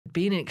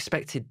being an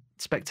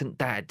expectant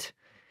dad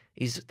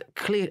is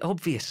clear,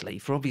 obviously,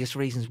 for obvious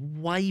reasons,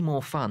 way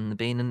more fun than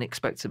being an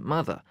expectant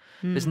mother.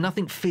 There's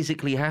nothing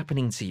physically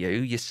happening to you.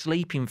 You're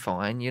sleeping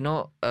fine. You're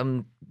not.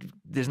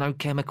 There's no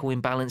chemical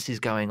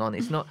imbalances going on.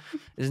 It's not.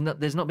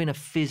 There's not been a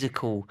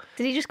physical.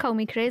 Did he just call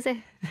me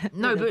crazy?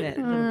 No, but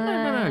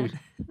no,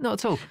 not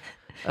at all.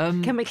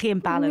 Chemically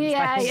imbalanced.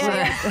 Yeah.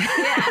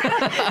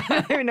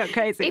 You're not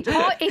crazy. He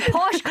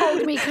posh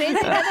called me crazy,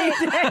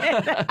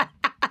 didn't he?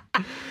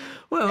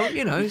 Well,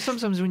 you know,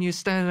 sometimes when you're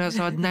standing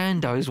outside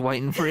Nando's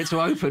waiting for it to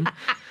open,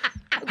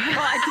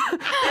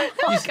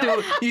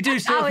 you do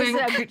still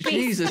think,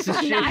 Jesus,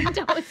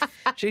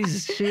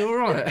 is she all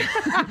right?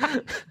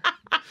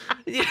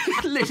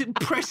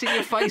 Pressing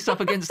your face up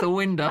against the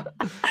window.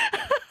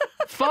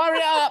 Fire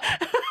it up!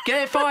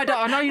 Get it fired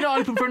up. I know you're not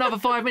open for another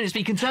 5 minutes, but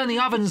you can turn the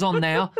ovens on now.